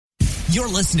You're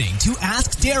listening to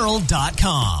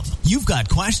AskDarryl.com. You've got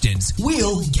questions,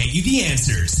 we'll get you the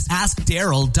answers.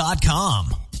 AskDarryl.com.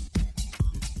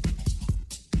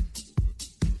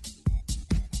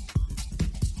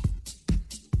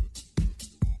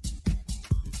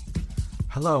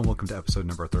 Hello and welcome to episode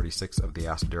number 36 of the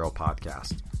Ask Darryl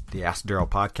podcast. The Ask Darryl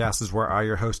podcast is where I,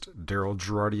 your host, Darryl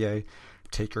Girardier,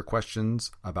 take your questions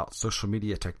about social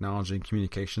media, technology, and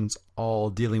communications, all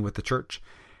dealing with the church,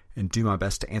 and do my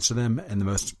best to answer them in the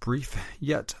most brief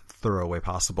yet thorough way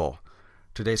possible.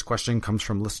 Today's question comes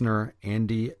from listener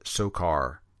Andy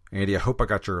Sokar. Andy, I hope I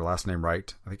got your last name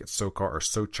right. I think it's Sokar or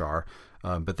Sochar.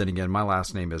 But then again, my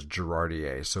last name is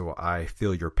Girardier, so I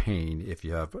feel your pain if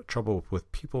you have trouble with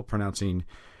people pronouncing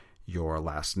your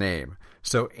last name.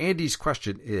 So Andy's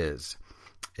question is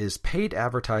paid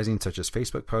advertising such as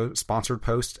Facebook sponsored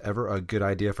posts ever a good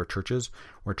idea for churches?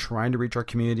 We're trying to reach our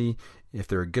community. If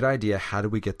they're a good idea, how do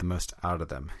we get the most out of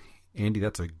them? Andy,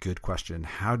 that's a good question.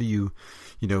 How do you,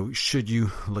 should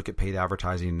you look at paid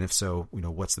advertising? And if so,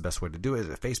 what's the best way to do it? Is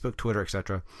it Facebook, Twitter,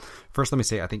 etc.? First, let me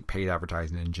say, I think paid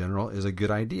advertising in general is a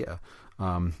good idea.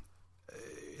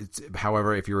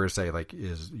 However, if you were to say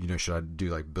should I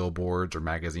do like billboards or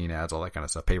magazine ads, all that kind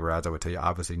of stuff, paper ads, I would tell you,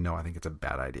 obviously, no, I think it's a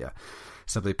bad idea.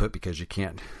 Simply put, because you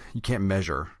can't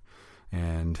measure.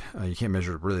 And you can't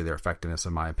measure really their effectiveness,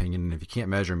 in my opinion. And if you can't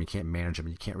measure them, you can't manage them.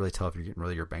 You can't really tell if you're getting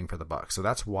really your bang for the buck. So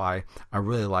that's why I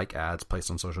really like ads placed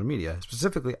on social media.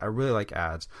 Specifically, I really like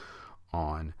ads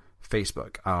on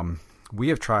Facebook. We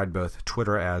have tried both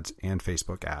Twitter ads and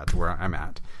Facebook ads where I'm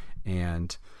at.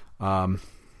 And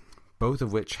both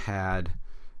of which had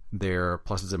their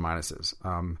pluses and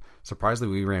minuses.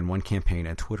 Surprisingly, we ran one campaign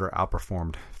and Twitter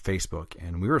outperformed Facebook,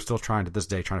 and we were still trying to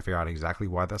figure out exactly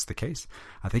why that's the case.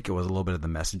 I think it was a little bit of the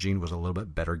messaging was a little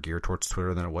bit better geared towards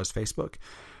Twitter than it was Facebook.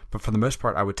 But for the most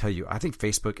part, I would tell you, I think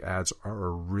Facebook ads are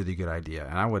a really good idea.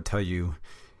 And I would tell you,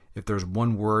 if there's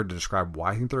one word to describe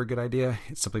why I think they're a good idea,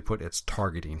 it's simply put, it's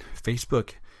targeting.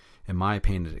 Facebook, in my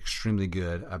opinion, is extremely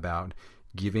good about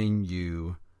giving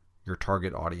you your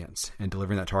target audience and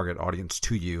delivering that target audience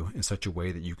to you in such a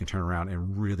way that you can turn around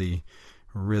and really,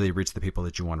 really reach the people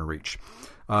that you want to reach.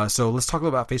 So let's talk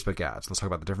about Facebook ads. Let's talk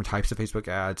about the different types of Facebook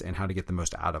ads and how to get the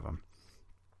most out of them.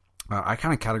 I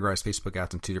kind of categorize Facebook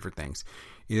ads in two different things.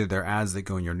 Either they're ads that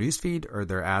go in your newsfeed or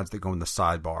they're ads that go in the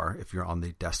sidebar if you're on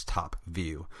the desktop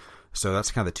view. So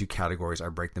that's kind of the two categories. I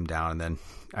break them down, and then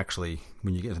actually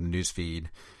when you get into the newsfeed,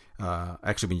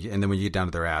 when you get down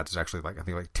to their ads, there's actually I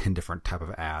think 10 different type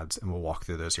of ads, and we'll walk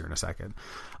through those here in a second.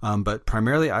 But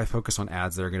primarily I focus on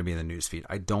ads that are going to be in the newsfeed.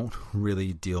 I don't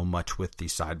really deal much with the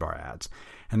sidebar ads.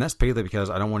 And that's basically because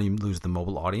I don't want to lose the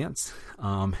mobile audience.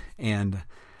 And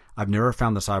I've never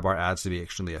found the sidebar ads to be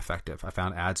extremely effective. I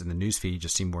found ads in the newsfeed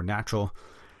just seem more natural,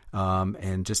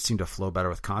 and just seem to flow better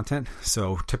with content.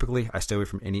 So typically I stay away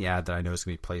from any ad that I know is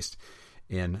going to be placed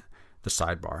in the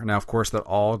sidebar. Now, of course, that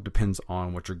all depends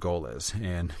on what your goal is.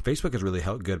 And Facebook is really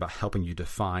good about helping you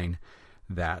define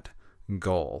that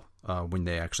goal when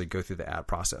they actually go through the ad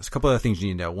process. A couple other things you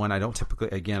need to know. One, I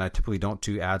typically don't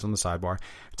do ads on the sidebar.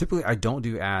 Typically, I don't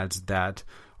do ads that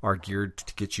are geared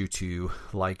to get you to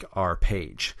like our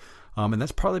page. And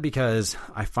that's partly because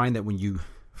I find that when you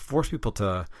force people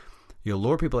to,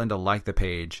 lure people in to like the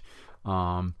page,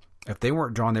 if they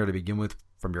weren't drawn there to begin with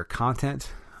from your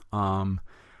content,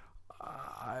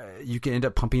 you can end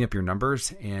up pumping up your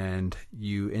numbers, and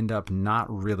you end up not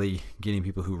really getting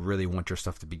people who really want your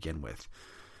stuff to begin with.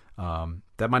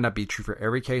 That might not be true for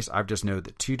every case. I've just know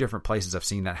that two different places I've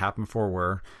seen that happen for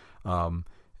where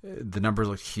the numbers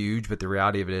look huge, but the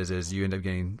reality of it is you end up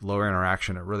getting lower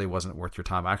interaction. It really wasn't worth your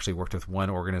time. I actually worked with one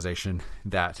organization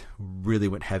that really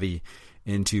went heavy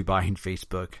into buying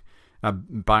Facebook,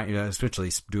 essentially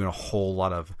doing a whole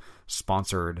lot of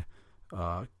sponsored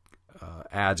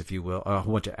ads, if you will, a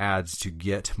whole bunch of ads to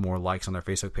get more likes on their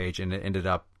Facebook page, and it ended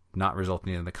up not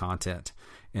resulting in the content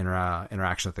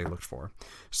interaction that they looked for.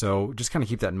 So just kind of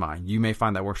keep that in mind. You may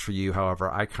find that works for you.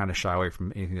 However, I kind of shy away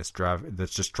from anything that's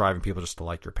just driving people just to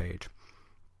like your page.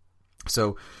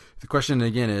 So the question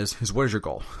again is what is your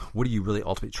goal? What are you really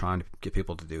ultimately trying to get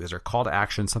people to do? Is there a call to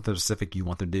action, something specific you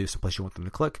want them to do, someplace you want them to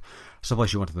click,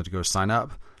 someplace you want them to go sign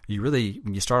up?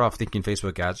 When you start off thinking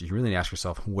Facebook ads, you really need to ask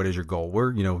yourself, what is your goal?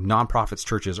 Nonprofits,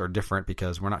 churches are different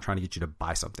because we're not trying to get you to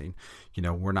buy something.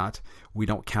 We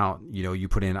don't count, you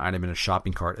put in an item in a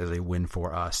shopping cart as a win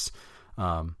for us.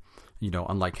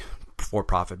 Unlike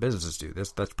for-profit businesses do.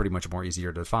 That's pretty much more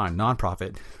easier to define.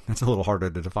 Non-profit, that's a little harder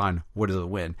to define. What is a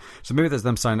win? So maybe that's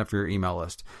them signing up for your email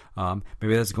list.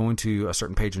 Maybe that's going to a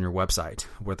certain page on your website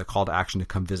where the call to action to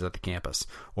come visit the campus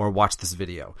or watch this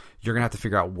video. You're going to have to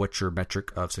figure out what your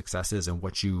metric of success is and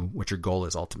what your goal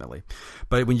is ultimately.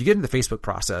 But when you get into the Facebook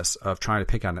process of trying to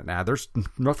pick out an ad, there's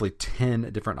roughly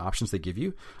 10 different options they give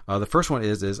you. The first one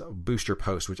is Boost Your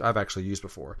Post, which I've actually used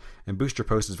before. And Boost Your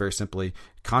Post is very simply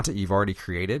content you've already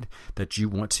created that you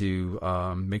want to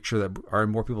make sure that are in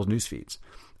more people's news feeds,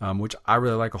 which I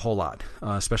really like a whole lot,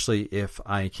 especially if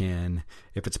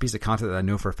it's a piece of content that I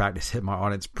know for a fact has hit my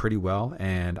audience pretty well,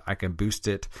 and I can boost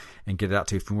it and get it out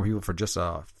to more people for just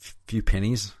a few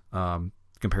pennies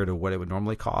compared to what it would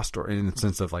normally cost, or in the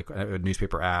sense of like a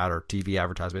newspaper ad or TV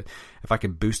advertisement. If I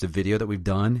can boost a video that we've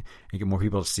done and get more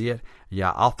people to see it,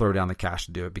 yeah, I'll throw down the cash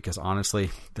to do it, because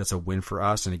honestly, that's a win for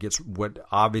us, and it gets what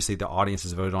obviously the audience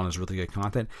has voted on as really good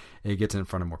content. It gets in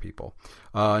front of more people.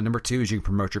 Number 2 is you can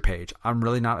promote your page. I'm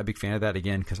really not a big fan of that,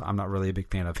 again, because I'm not really a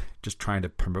big fan of just trying to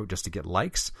promote just to get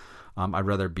likes. I'd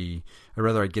rather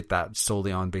I get that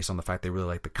solely based on the fact they really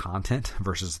like the content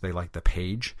versus they like the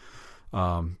page.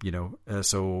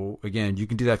 So again, you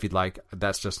can do that if you'd like.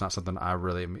 That's just not something I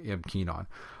really am keen on.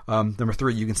 Number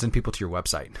 3, you can send people to your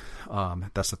website.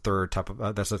 That's the third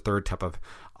type of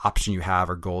option you have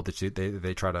or goal that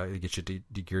they try to get you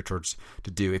to gear towards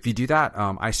to do. If you do that,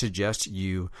 I suggest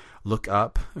you look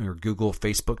up or Google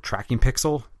Facebook tracking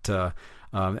pixel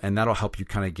and that'll help you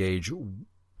kind of gauge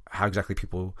how exactly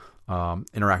people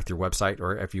interact with your website,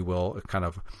 or if you will, kind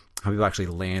of how people actually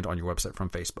land on your website from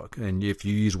Facebook. And if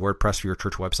you use WordPress for your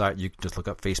church website, you can just look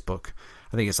up Facebook.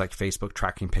 I think it's like Facebook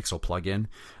Tracking Pixel plugin.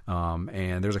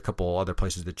 And there's a couple other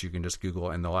places that you can just Google,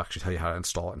 and they'll actually tell you how to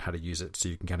install it and how to use it, so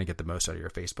you can kind of get the most out of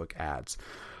your Facebook ads.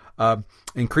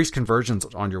 Increase conversions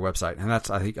on your website. And that's,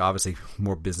 I think, obviously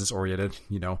more business oriented.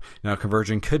 Now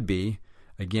conversion could be,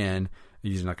 again,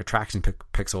 using like a tracking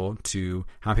pixel to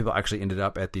how people actually ended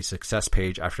up at the success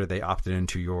page after they opted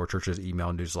into your church's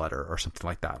email newsletter or something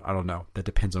like that. I don't know. That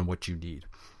depends on what you need.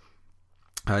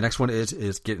 Next one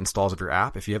is get installs of your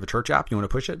app. If you have a church app, you want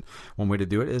to push it. One way to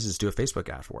do it is do a Facebook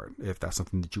ad for it, if that's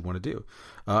something that you want to do.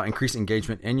 Increase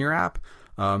engagement in your app.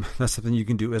 That's something you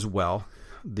can do as well.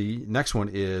 The next one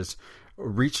is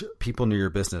reach people near your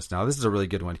business. Now, this is a really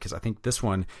good one, because I think this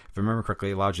one, if I remember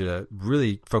correctly, allows you to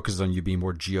really focus on you being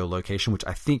more geolocation, which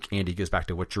I think, Andy, goes back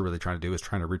to what you're really trying to do, is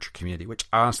trying to reach your community, which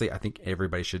honestly I think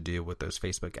everybody should do with those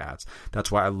Facebook ads.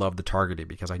 That's why I love the targeting,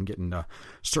 because I can get in a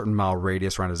certain mile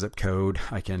radius around a zip code.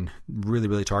 I can really,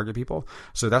 really target people.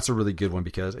 So that's a really good one,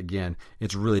 because again,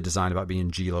 it's really designed about being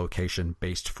geolocation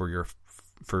based for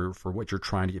what you're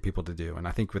trying to get people to do. And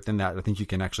I think within that, I think you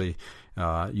can actually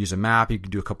use a map. You can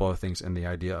do a couple of things in the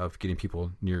idea of getting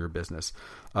people near your business.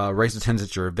 Raise attendance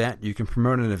at your event. You can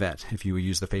promote an event if you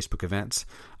use the Facebook events.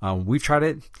 We've tried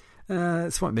it.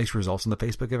 It's what makes results in the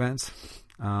Facebook events.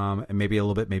 And maybe a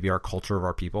little bit, maybe our culture of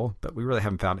our people, but we really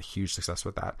haven't found a huge success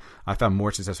with that. I found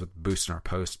more success with boosting our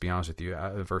posts, to be honest with you,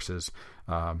 versus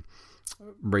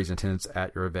raising attendance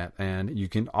at your event. And you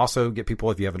can also get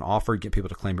people, if you have an offer, get people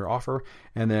to claim your offer.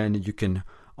 And then you can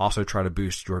also try to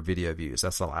boost your video views.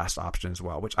 That's the last option as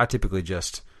well, which I typically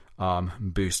just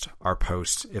boost our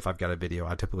posts. If I've got a video,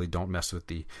 I typically don't mess with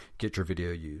the get your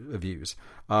video views.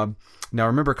 Now,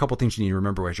 remember a couple things you need to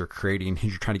remember as you're trying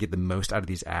to get the most out of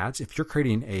these ads. If you're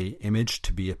creating a image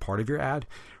to be a part of your ad,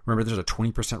 remember there's a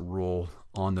 20% rule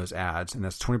on those ads, and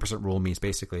that's 20% rule means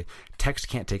basically text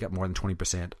can't take up more than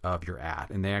 20% of your ad.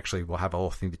 And they actually will have a whole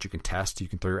thing that you can test. You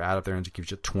can throw your ad up there and it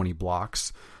gives you 20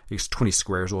 blocks. 20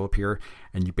 squares will appear,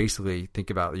 and you basically think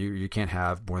about you can't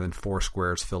have more than 4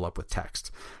 squares fill up with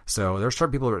text. So there's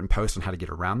certain people who have written posts on how to get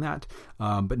around that,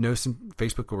 but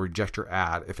Facebook will reject your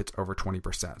ad if it's over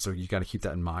 20%. So you got to keep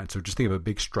that in mind. So just think of a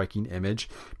big striking image,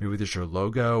 maybe with just your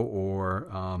logo,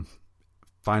 or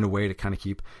find a way to kind of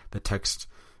keep the text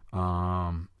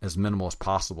as minimal as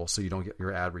possible so you don't get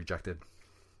your ad rejected.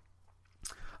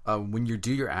 When you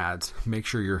do your ads, make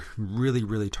sure you're really,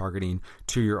 really targeting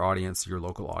to your audience, your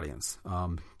local audience.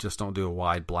 Just don't do a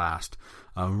wide blast.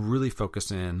 Really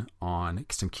focus in on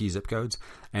some key zip codes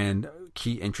and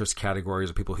key interest categories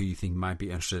of people who you think might be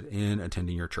interested in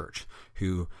attending your church,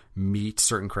 who meet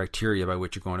certain criteria by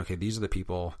which you're going, okay, these are the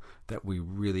people that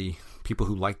people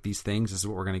who like these things. This is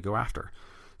what we're going to go after.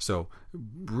 So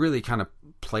really kind of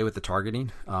play with the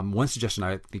targeting. One suggestion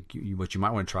I think what you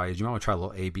might want to try is you might want to try a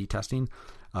little A/B testing.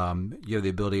 You have the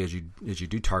ability as you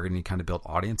do targeting to kind of build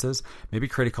audiences. Maybe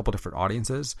create a couple different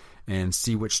audiences and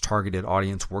see which targeted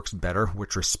audience works better,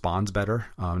 which responds better.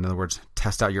 In other words,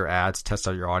 test out your ads, test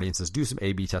out your audiences, do some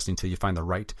A/B testing until you find the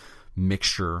right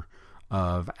mixture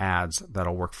of ads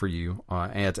that'll work for you,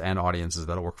 ads and audiences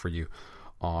that'll work for you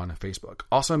on Facebook.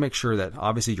 Also, make sure that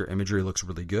obviously your imagery looks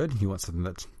really good. You want something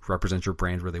that represents your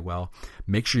brand really well.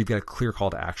 Make sure you've got a clear call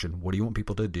to action. What do you want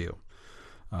people to do?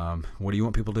 What do you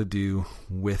want people to do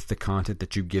with the content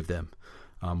that you give them?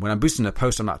 When I'm boosting a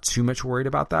post, I'm not too much worried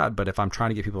about that. But if I'm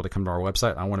trying to get people to come to our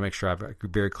website, I want to make sure I have a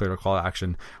very clear call to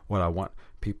action, what I want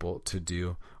people to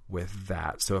do with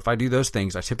that. So if I do those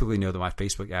things, I typically know that my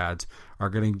Facebook ads are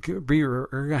going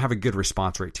to have a good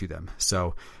response rate to them.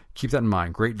 So keep that in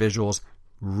mind. Great visuals,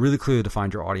 really clearly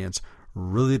define your audience,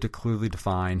 really to clearly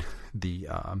define the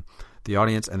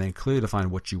audience, and then clearly define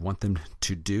what you want them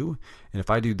to do. And if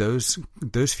I do those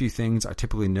few things, I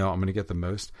typically know I'm going to get the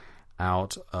most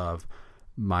out of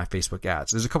my Facebook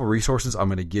ads. There's a couple resources I'm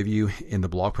going to give you in the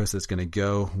blog post that's going to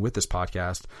go with this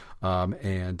podcast.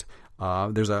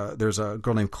 There's a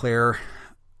girl named Claire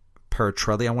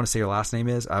Peretrelli, I want to say her last name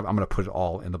is. I'm going to put it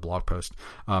all in the blog post.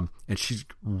 And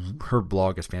her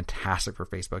blog is fantastic for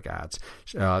Facebook ads.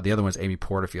 The other one is Amy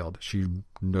Porterfield. She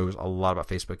knows a lot about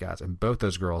Facebook ads. And both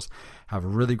those girls have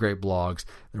really great blogs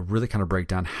that really kind of break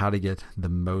down how to get the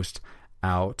most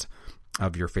out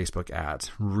of your Facebook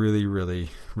ads. Really, really,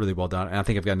 really well done. And I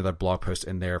think I've got another blog post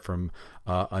in there from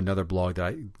another blog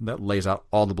that lays out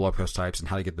all the blog post types and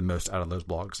how to get the most out of those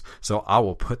blogs. So I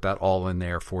will put that all in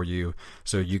there for you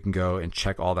so you can go and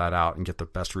check all that out and get the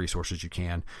best resources you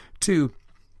can to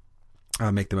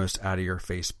make the most out of your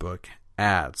Facebook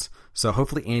ads. So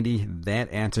hopefully, Andy,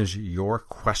 that answers your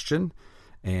question.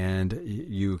 And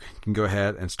you can go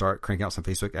ahead and start cranking out some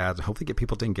Facebook ads and hopefully get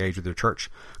people to engage with your church.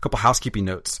 A couple housekeeping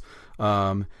notes.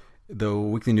 The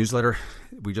weekly newsletter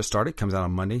we just started comes out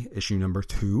on Monday, issue number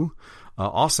 2.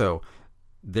 Also,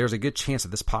 there's a good chance that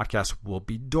this podcast will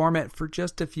be dormant for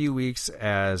just a few weeks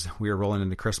as we are rolling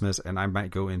into Christmas, and I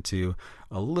might go into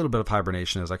a little bit of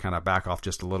hibernation as I kind of back off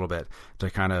just a little bit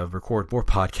to kind of record more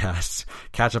podcasts,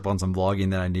 catch up on some vlogging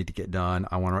that I need to get done.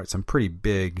 I want to write some pretty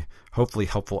big, hopefully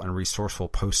helpful and resourceful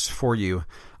posts for you,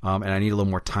 and I need a little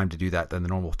more time to do that than the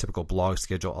normal typical blog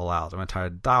schedule allows. I'm going to try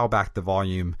to dial back the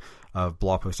volume of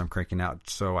blog posts I'm cranking out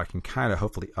so I can kind of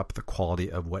hopefully up the quality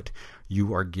of what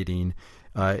you are getting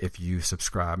if you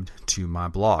subscribe to my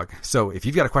blog. So if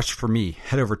you've got a question for me,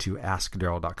 head over to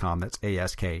askdarrell.com. That's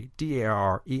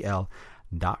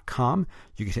AskDarrell.com.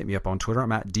 You can hit me up on Twitter.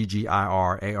 I'm at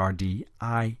DGIRARDIER.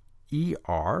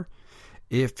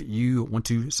 If you want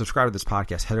to subscribe to this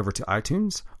podcast, head over to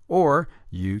iTunes, or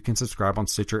you can subscribe on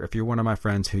Stitcher if you're one of my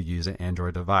friends who use an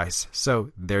Android device.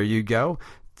 So there you go.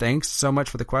 Thanks so much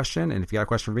for the question. And if you got a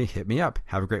question for me, hit me up.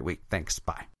 Have a great week. Thanks.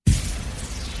 Bye.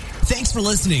 Thanks for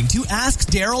listening to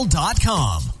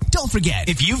AskDarrell.com. Don't forget,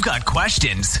 if you've got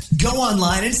questions, go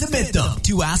online and submit them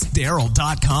to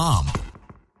AskDarrell.com.